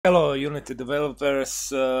Hello Unity developers,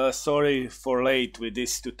 sorry for late with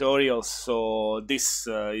this tutorial. So this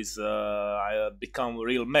is I become a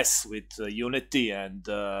real mess with Unity and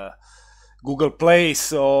Google Play.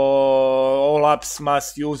 So all apps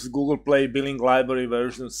must use Google Play billing library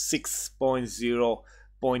version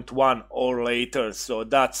 6.0.1 or later. So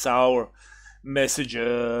that's our message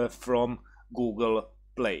from Google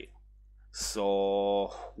Play.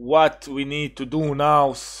 So what we need to do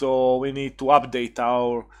now, so we need to update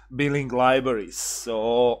our billing libraries.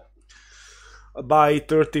 So by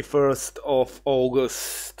 31st of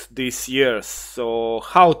August this year. So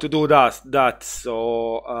how to do that?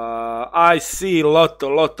 So I see a lot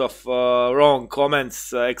of wrong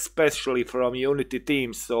comments, especially from Unity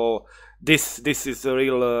team. So this is a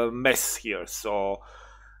real mess here. So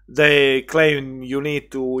they claim you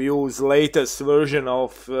need to use latest version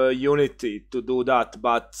of Unity to do that,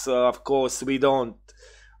 but of course we don't.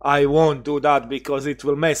 I won't do that because it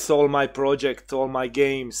will mess all my project, all my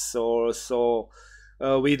games. So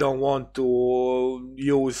we don't want to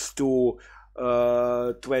use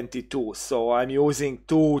 2.22. So I'm using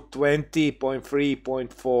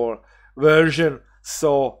 2.20.3.4 version.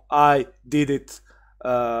 So I did it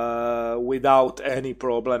without any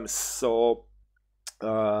problems. So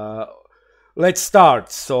let's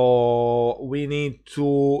start. So we need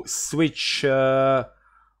to switch our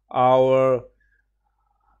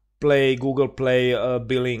Google Play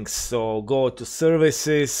billings. So go to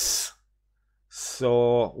services,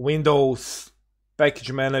 so Windows,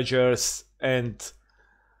 package managers, and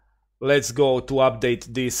let's go to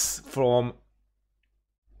update this from,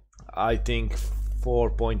 I think,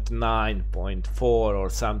 4.9.4 or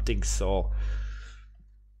something. So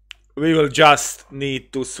we will just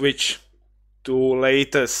need to switch to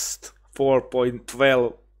latest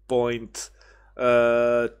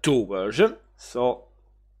 4.12.2 version. So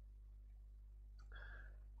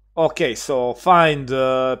okay, so find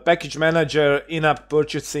package manager, in-app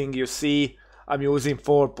purchasing. You see I'm using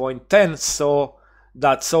 4.10, so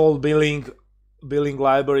that's all billing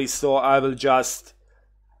library. So I will just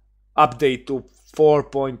update to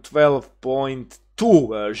 4.12.2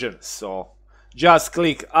 version. So just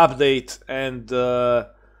click update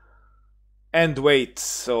and wait.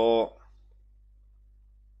 So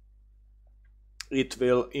it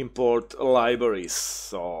will import libraries.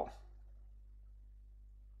 So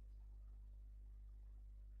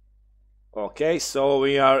okay, so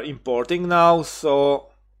we are importing now. So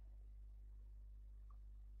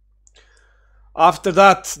after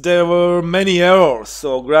that there were many errors,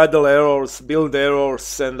 so Gradle errors, build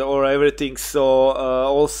errors, and or everything. So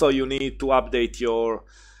also you need to update your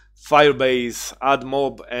Firebase,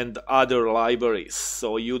 AddMob, and other libraries.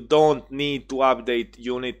 So you don't need to update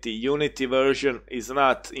Unity. Unity version is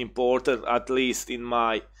not important, at least in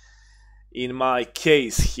my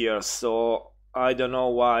case here. So I don't know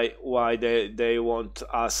why they want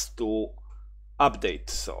us to update.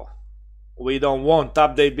 So we don't want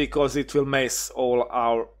update because it will mess all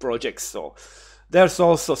our projects. So there's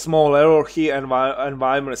also small error here,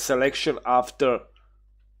 environment selection after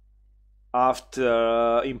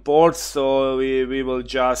import. So we will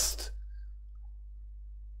just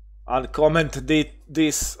uncomment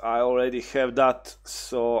this. I already have that.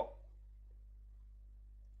 So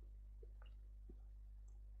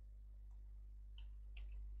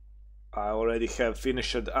I already have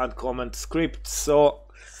finished uncomment script. So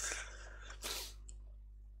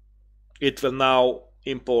it will now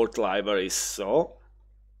import libraries. So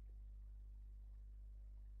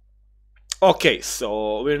okay,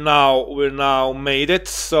 so we're now made it.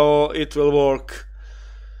 So it will work.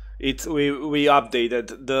 We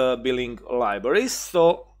updated the billing libraries.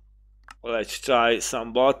 So let's try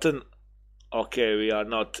some button. Okay, we are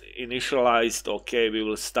not initialized. Okay, we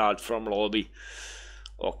will start from lobby.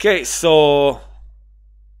 Okay, so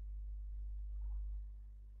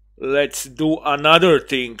let's do another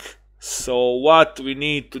thing. So what we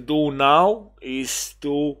need to do now is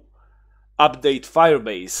to update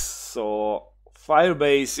Firebase. So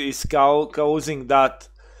Firebase is causing that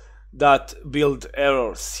build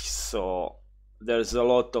errors. So there's a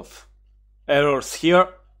lot of errors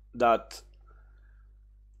here that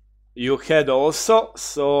you had also.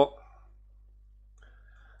 So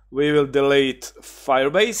we will delete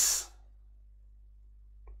Firebase.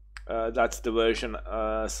 That's the version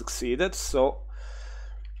succeeded. So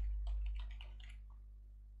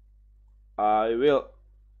I will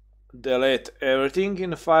delete everything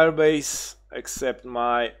in Firebase except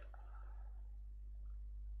my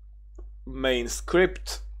main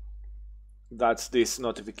script. That's this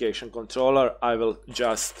notification controller. I'm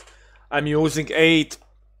using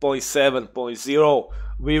 8.7.0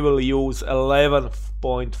 we will use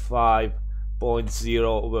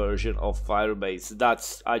 11.5.0 version of Firebase.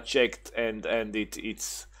 That's I checked, and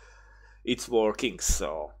it's working,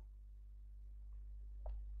 so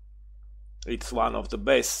it's one of the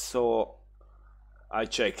best. So I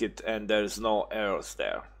check it and there's no errors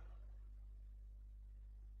there.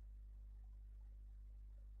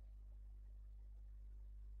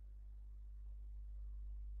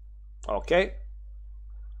 Okay.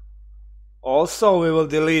 Also, we will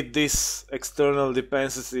delete this external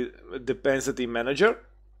dependency manager.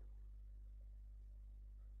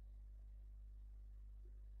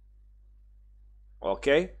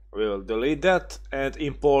 Okay, we will delete that and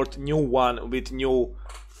import new one with new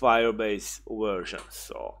Firebase version.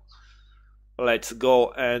 So let's go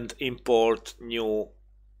and import new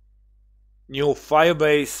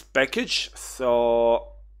Firebase package.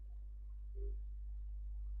 So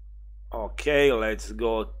okay, let's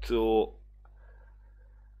go to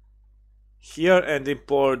here and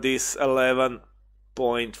import this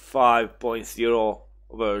 11.5.0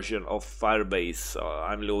 version of Firebase.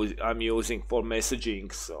 I'm using for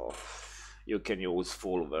messaging, so you can use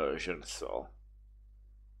full version. So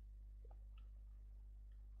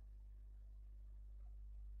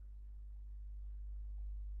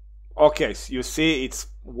okay, so you see it's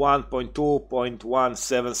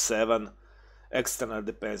 1.2.177 external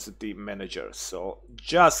dependency manager. So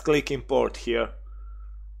just click import here.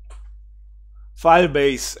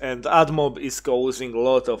 Firebase and AdMob is causing a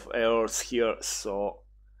lot of errors here, so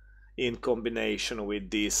in combination with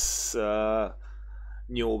this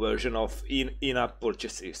new version of in-app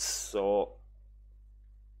purchases. So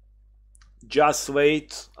just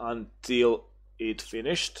wait until it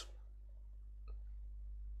finished.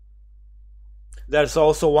 There's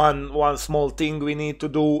also one small thing we need to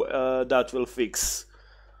do that will fix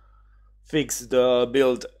the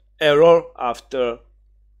build error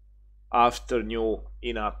after new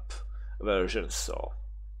in-app version. So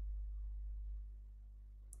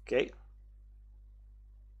okay,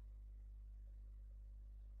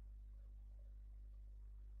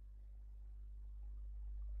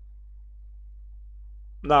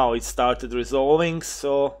 now it started resolving,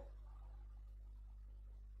 so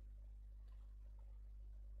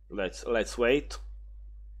let's wait.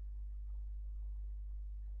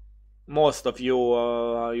 Most of you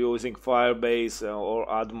are using Firebase or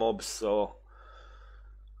AdMob, so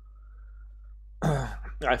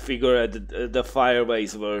I figured the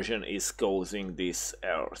Firebase version is causing these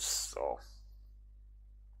errors. So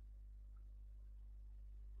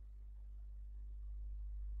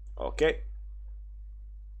okay,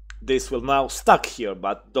 this will now stuck here,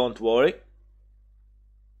 but don't worry,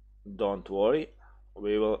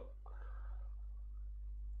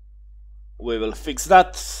 we will fix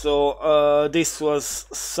that. So this was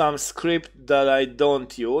some script that I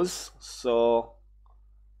don't use, so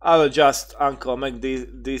I will just uncomment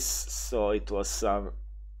this. So it was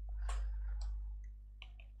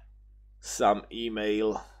some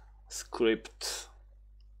email script.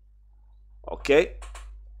 Okay,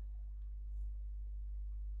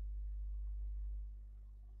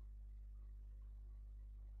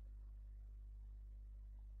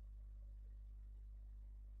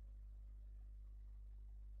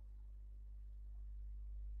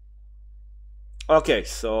 okay,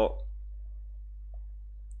 so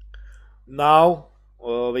now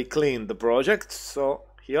we clean the project. So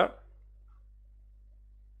here,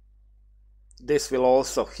 this will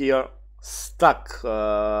also here stuck.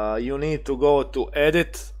 You need to go to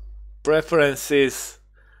edit, preferences,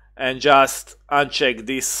 and just uncheck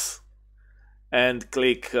this and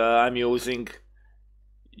click I'm using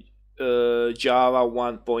Java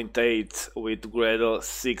 1.8 with Gradle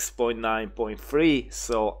 6.9.3.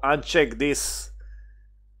 so uncheck this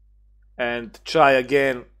and try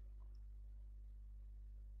again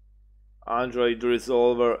Android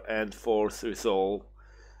resolver and force resolve,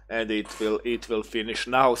 and it will finish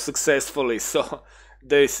now successfully. So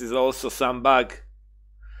this is also some bug.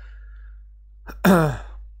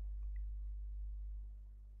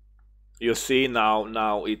 You see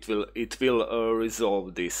now it will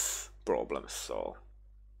resolve this problem. So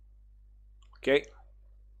okay,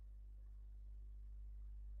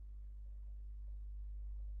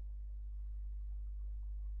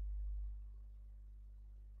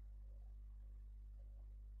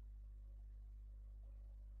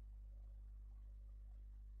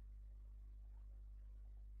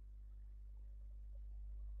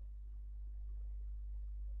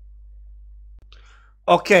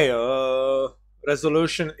 okay,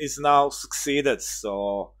 resolution is now succeeded.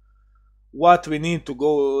 So what we need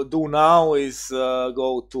to do now is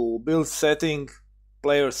go to build setting,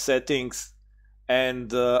 player settings,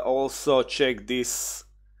 and also check this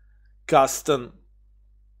custom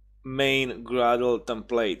main Gradle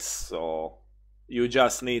templates. So you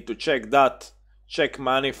just need to check that, check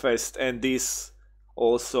manifest, and this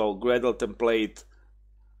also Gradle template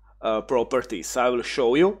properties. I will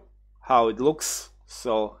show you how it looks.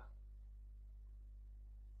 So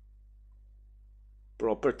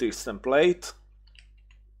properties template,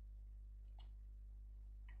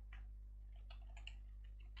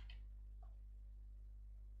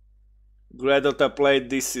 Gradle template,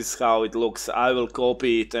 this is how it looks. I will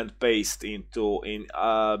copy it and paste into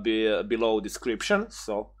below description.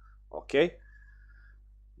 So okay,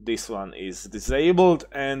 this one is disabled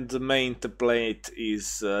and the main template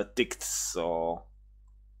is ticked. So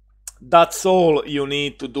that's all you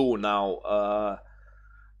need to do now.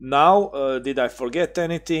 Did I forget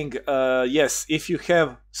anything? Yes, if you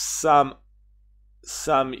have some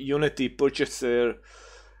Unity purchaser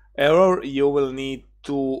error, you will need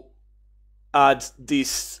to add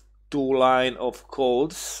this 2 line of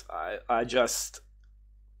codes. I just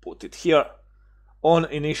put it here.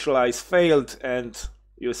 OnInitializeFailed, and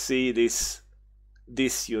you see this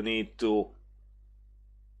you need to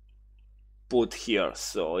put here.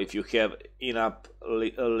 So if you have in-app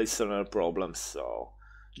listener problems, so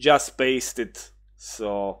just paste it.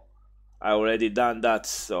 So I already done that,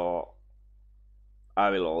 so I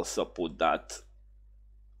will also put that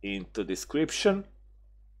into description.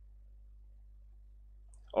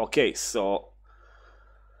 Okay, so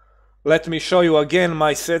let me show you again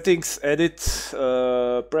my settings, edit,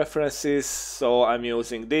 preferences. So I'm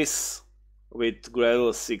using this with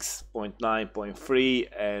Gradle 6.9.3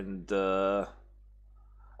 and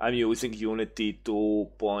I'm using Unity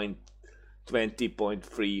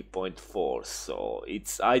 2.20.3.4. So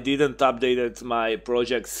I didn't update my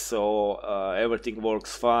projects, so everything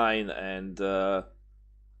works fine. And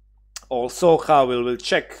also how we will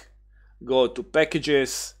check, go to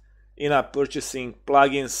packages, in-app purchasing,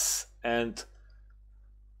 plugins, and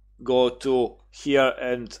go to here,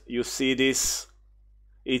 and you see this,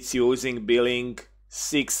 it's using billing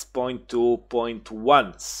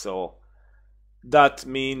 6.2.1. so that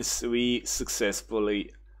means we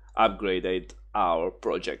successfully upgraded our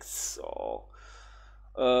projects. So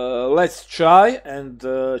let's try and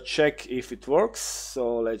check if it works.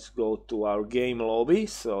 So let's go to our game lobby.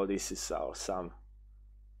 So this is our some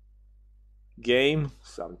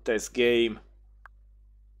test game.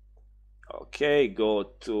 Okay, go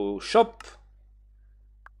to shop.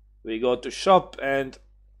 We go to shop and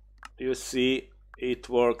you see it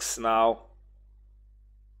works now.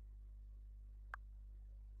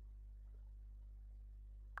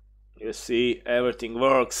 You see everything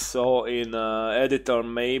works. So in editor,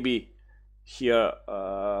 maybe here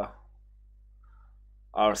are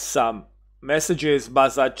some messages,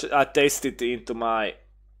 but I tested into my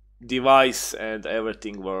device and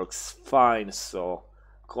everything works fine. So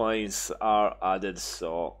coins are added,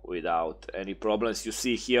 so without any problems. You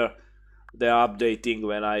see here they're updating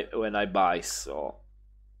when I buy, so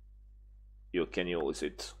you can use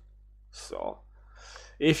it. So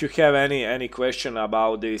if you have any question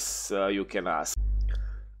about this, you can ask.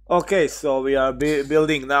 Okay, so we are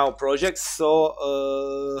building now projects. So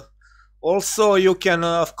also you can,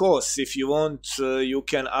 of course, if you want, you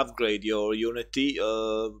can upgrade your Unity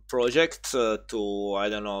project to, I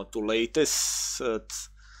don't know, to latest.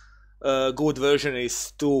 Good version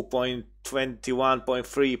is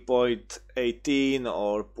 2.21.3.18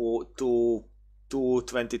 or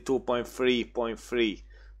 2.22.3.3.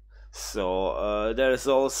 So there's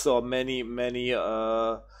also many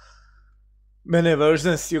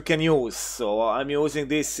versions you can use. So I'm using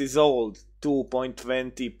this is old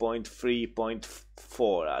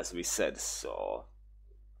 2.20.3.4 as we said. So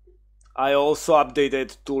I also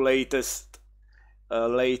updated to latest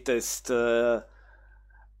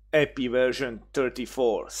IAP version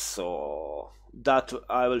 34. So that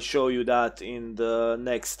I will show you that in the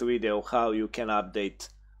next video, how you can update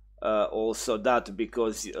also that,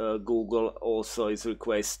 because Google also is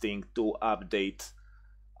requesting to update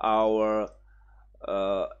our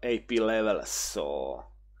AP levels. So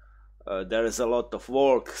there is a lot of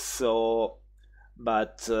work. So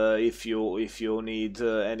but if you need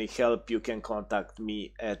any help, you can contact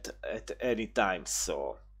me at any time.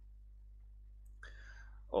 So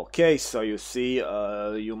okay, so you see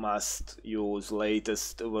you must use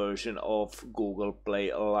latest version of Google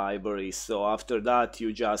Play library. So after that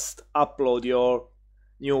you just upload your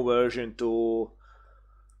new version to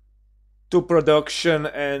production,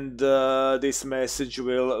 and this message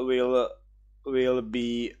will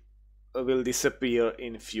disappear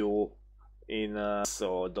in few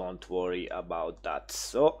so don't worry about that.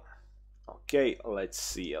 So Okay, let's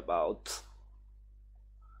see about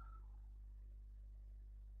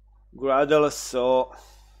Gradle. So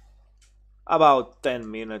about 10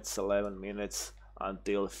 minutes, 11 minutes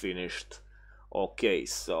until finished. Okay,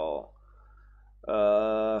 so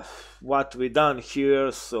what we done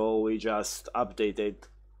here, so we just updated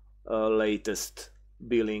latest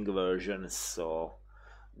billing version, so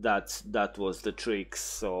that was the trick.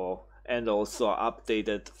 So, and also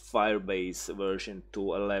updated Firebase version to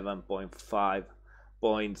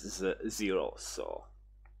 11.5.0. so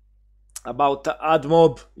about the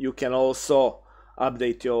AdMob, you can also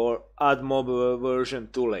update your AdMob version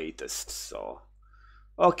to latest. So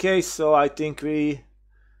okay, so I think we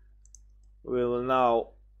will now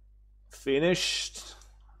finished.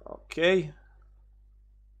 Okay,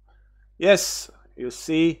 yes, you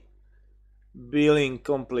see building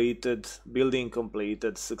completed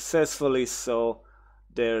successfully. So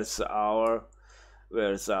where's our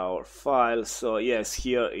file? So yes,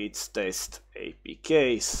 here it's test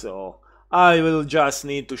apk. So I will just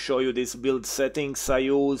need to show you these build settings I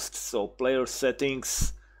used. So player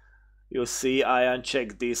settings, you see I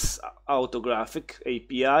unchecked this autographic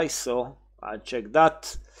API, so I check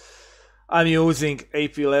that. I'm using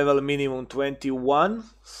AP level minimum 21,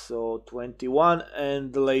 so 21,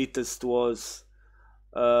 and the latest was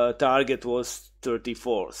target was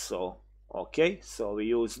 34. So okay, so we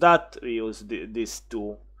use that. We use these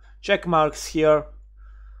two check marks here.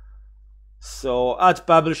 So at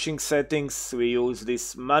publishing settings, we use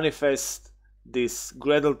this manifest, this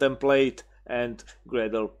Gradle template, and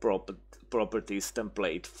Gradle properties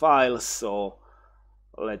template file. So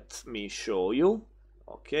let me show you.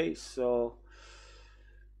 Okay, so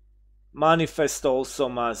manifest also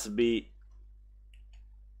must be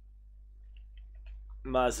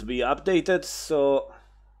updated. So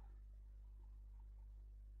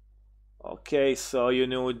okay, so you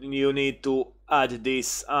need to add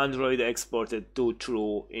this Android exported to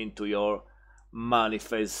true into your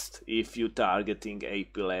manifest if you targeting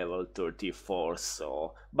AP level 34.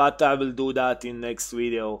 So but I will do that in next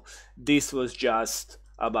video. This was just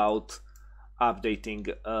about updating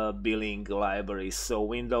billing libraries. So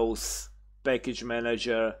Windows package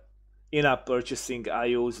manager, in-app purchasing, I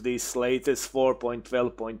use this latest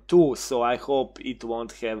 4.12.2, so I hope it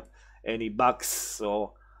won't have any bugs.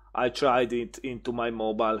 So I tried it into my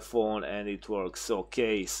mobile phone and it works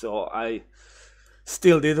okay. So I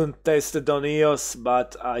still didn't test it on iOS,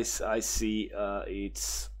 but I see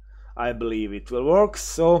I believe it will work.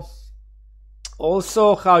 So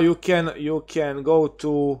also how you can go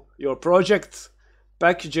to your project,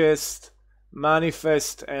 packages,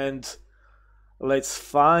 manifest, and let's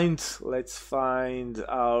find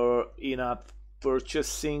our in-app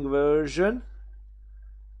purchasing version.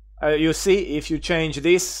 You see, if you change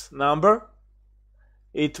this number,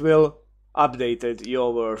 it will update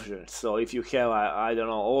your version. So if you have I don't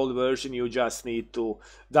know, old version, you just need to,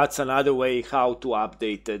 that's another way how to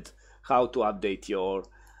update your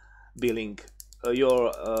billing,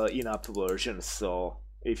 your in-app version. So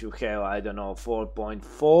if you have, I don't know,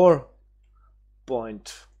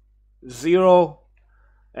 4.4.0,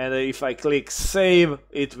 and if I click save,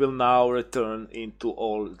 it will now return into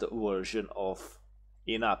old version of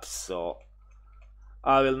in-app. So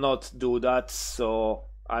I will not do that. So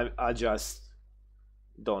I just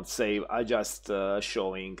don't save. I just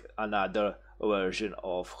showing another version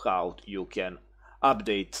of how you can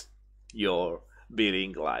update your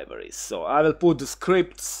billing libraries. So I will put the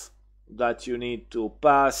scripts that you need to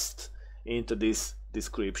pass into this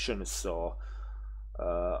description. So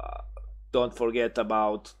don't forget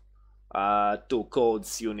about two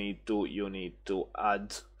codes you need to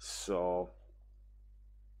add. So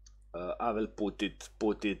I will put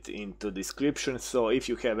it into description. So if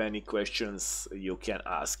you have any questions, you can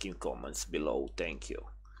ask in comments below. Thank you.